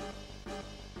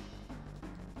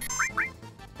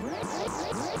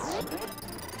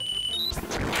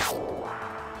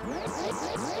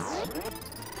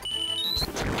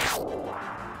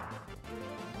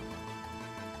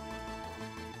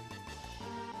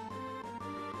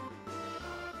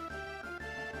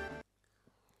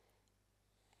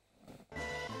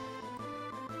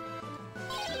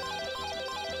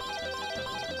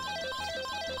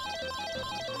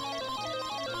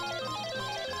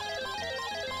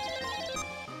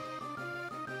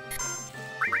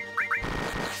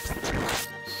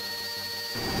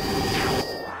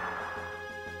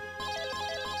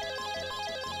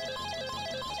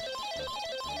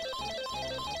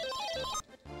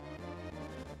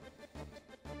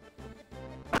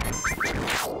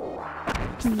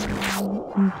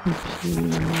 I'm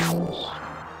confused.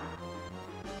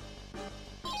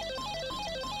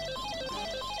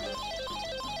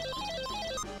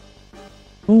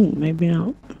 Oh, maybe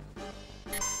not.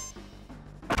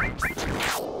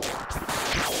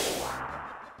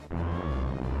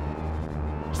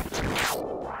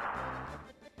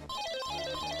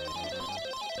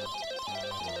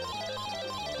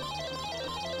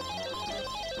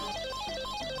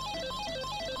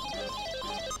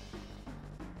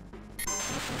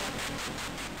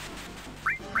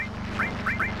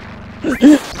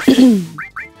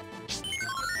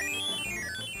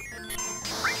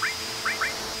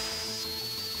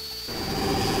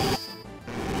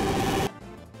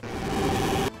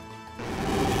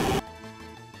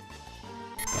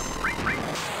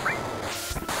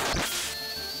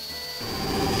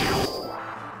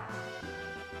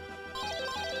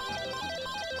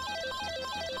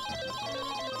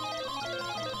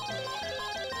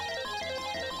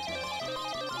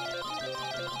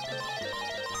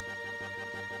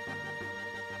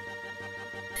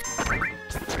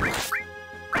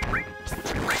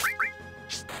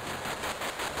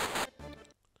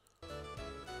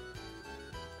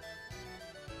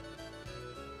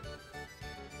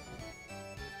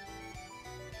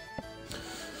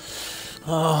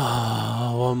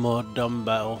 Oh, one more dumb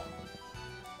battle.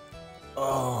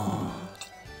 Oh.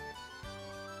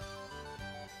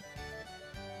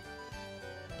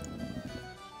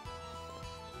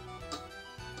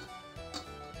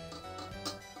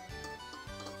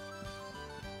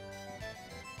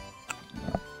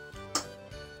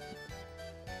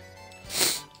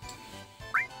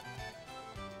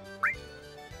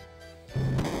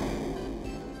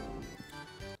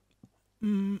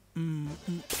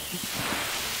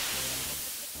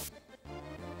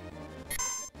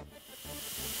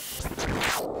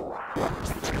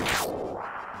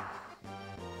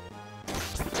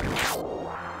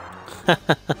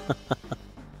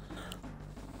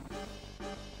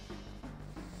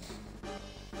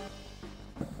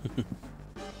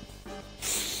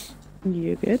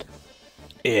 You good?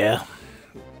 Yeah.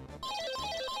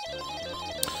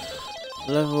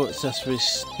 Level accessory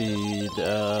speed,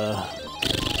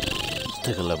 let's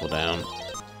take a level down.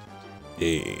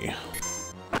 Yeah.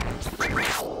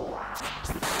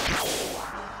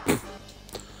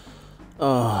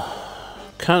 Oh,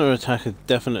 counter-attack is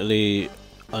definitely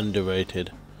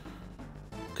underrated.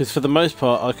 Because for the most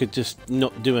part, I could just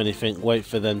not do anything, wait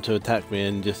for them to attack me,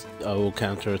 and just, I will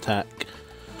counter-attack.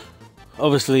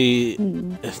 Obviously,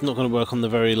 it's not going to work on the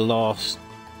very last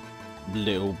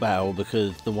little battle,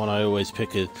 because the one I always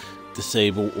pick is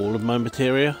disable all of my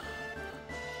materia.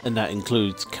 And that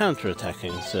includes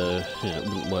counter-attacking, so yeah, it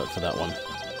wouldn't work for that one.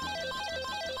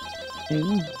 There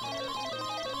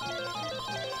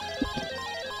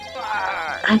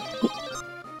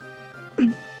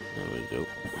we go.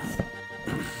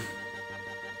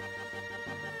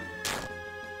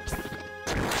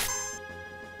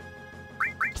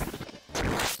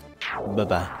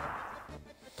 Bye-bye.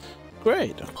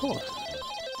 Great, of course.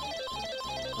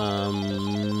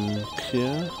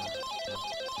 Cure.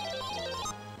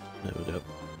 There we go.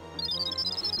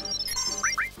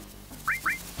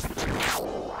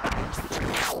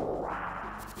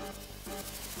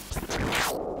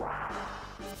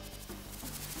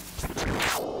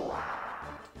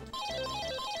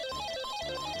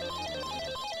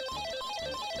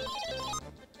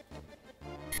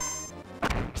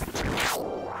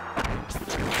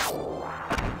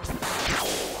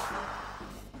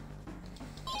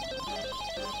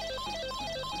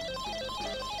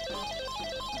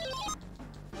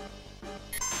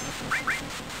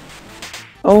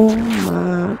 Oh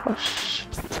my gosh.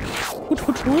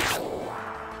 What?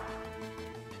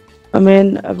 I'm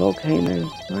in a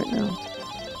volcano right now.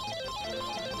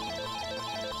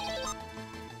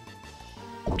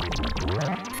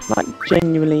 Like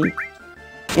genuinely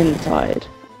inside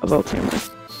a volcano.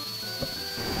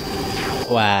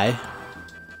 Why?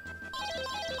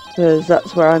 Because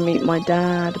that's where I meet my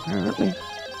dad, apparently.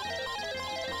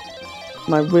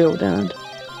 My real dad.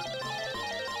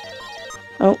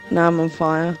 Oh, now I'm on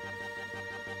fire.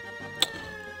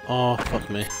 Oh, fuck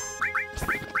me.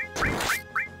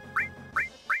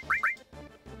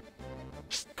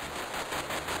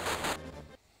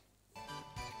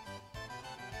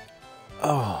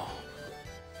 Oh.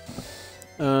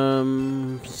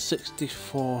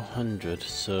 6,400.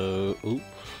 So, oop.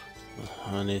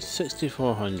 I need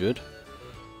 6,400.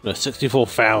 No,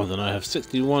 64,000. I have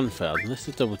 61,000. Let's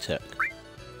just double check.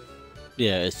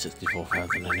 Yeah, it's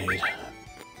 64,000 I need.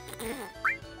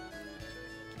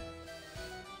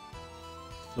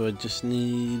 So I just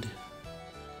need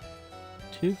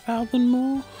 2,000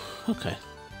 more? Okay.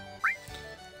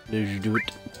 Let's do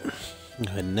it.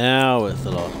 Okay, now it's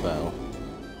the last battle.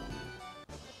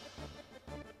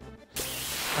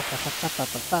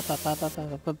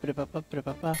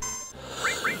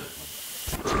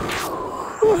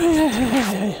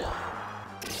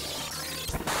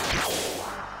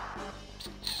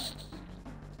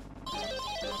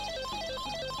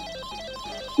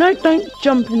 No, don't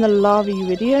jump in the lava, you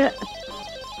idiot.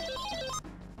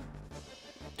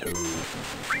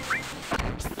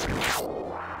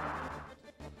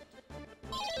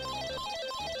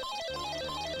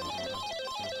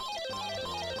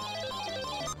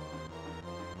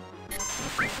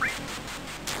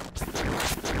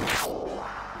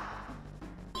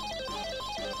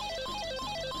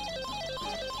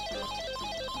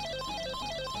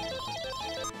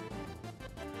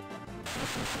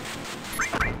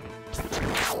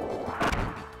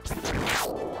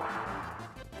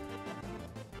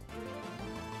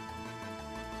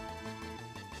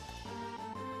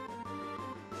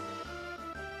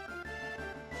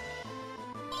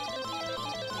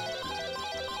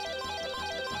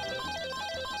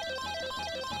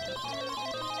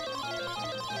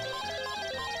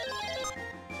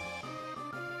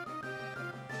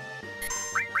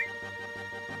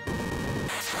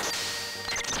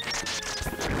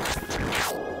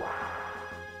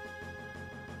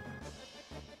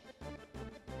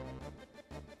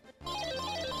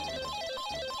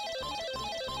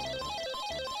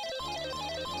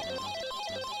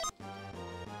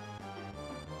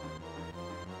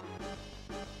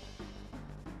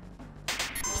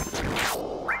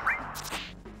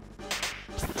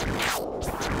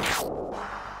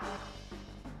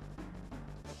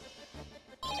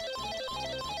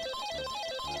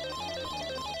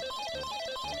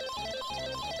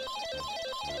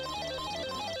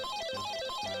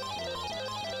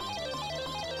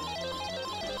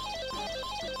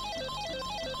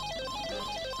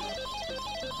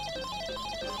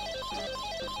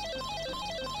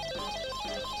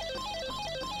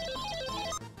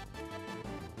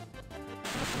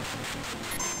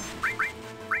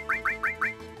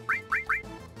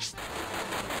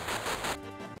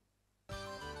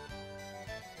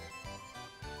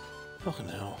 Fucking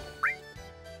hell.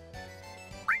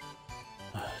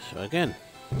 Try again.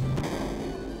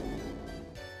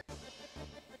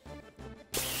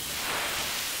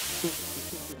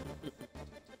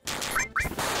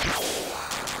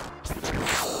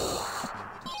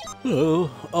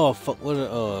 Oh, oh fuck, what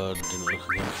oh, didn't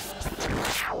look again.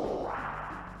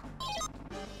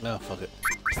 Oh, fuck it.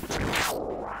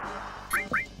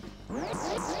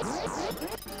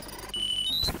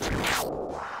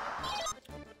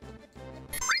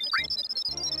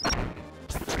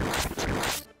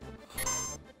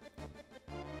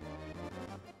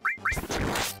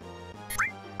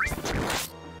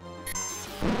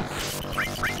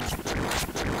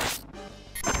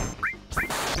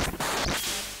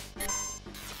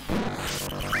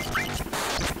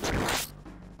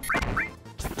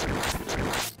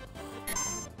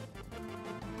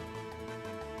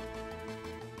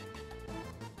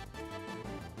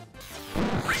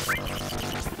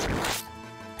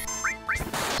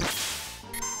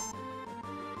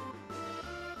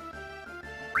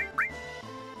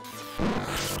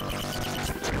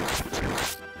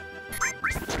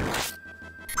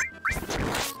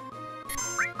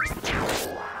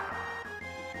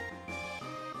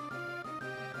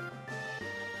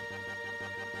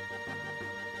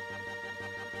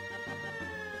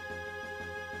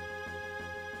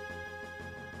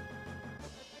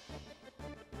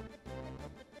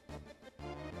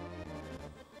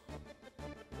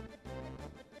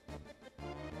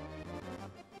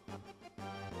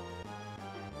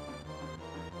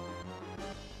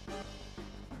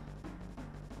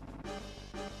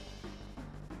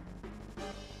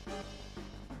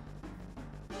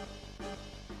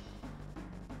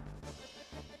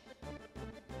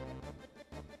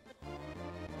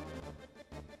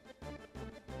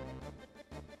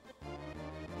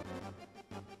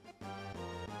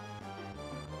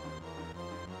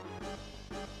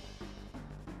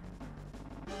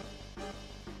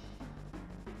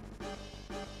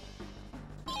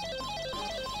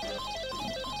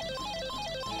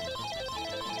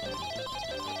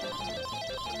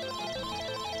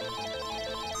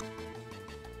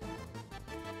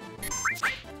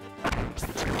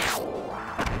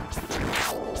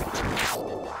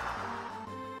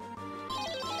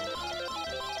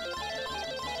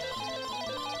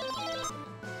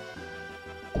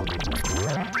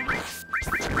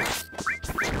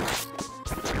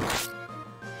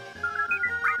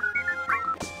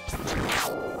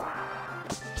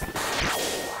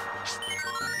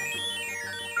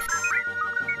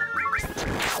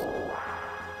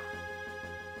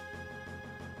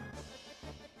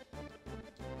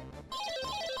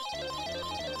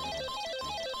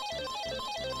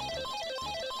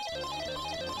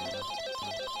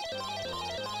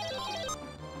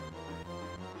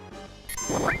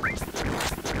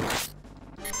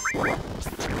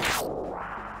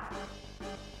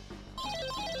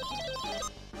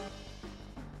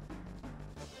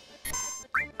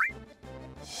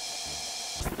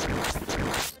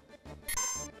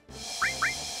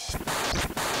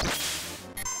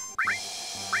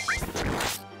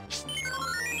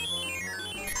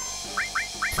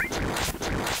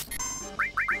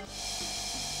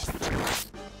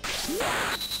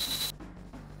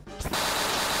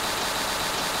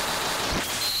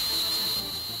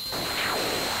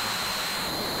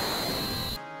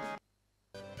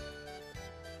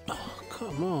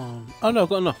 Come on. Oh no, I've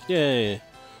got enough. Yeah.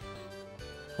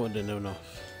 I didn't have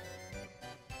enough.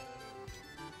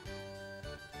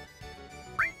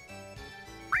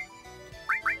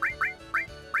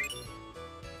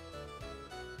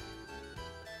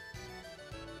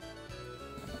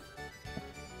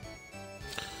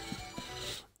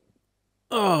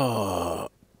 Oh.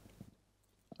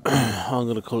 I'm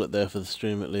gonna call it there for the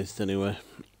stream at least anyway.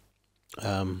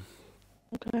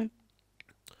 Okay.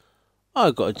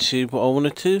 I got to achieve what I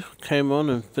wanted to. Came on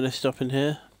and finished up in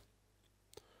here.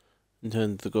 And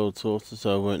turned the GoldSaucer,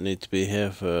 so I won't need to be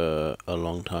here for a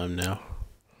long time now.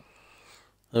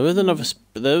 There was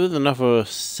another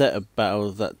set of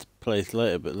battles that took place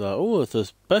later, but like, oh, it's a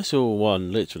special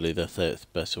one. Literally, they say it's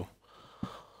special.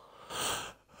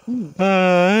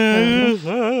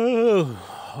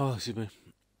 Oh, excuse me.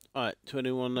 Alright, to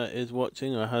anyone that is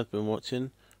watching or has been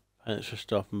watching, thanks for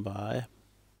stopping by.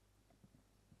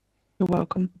 You're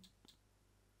welcome.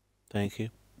 Thank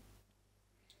you.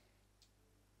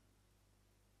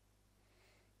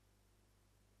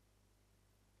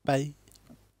 Bye.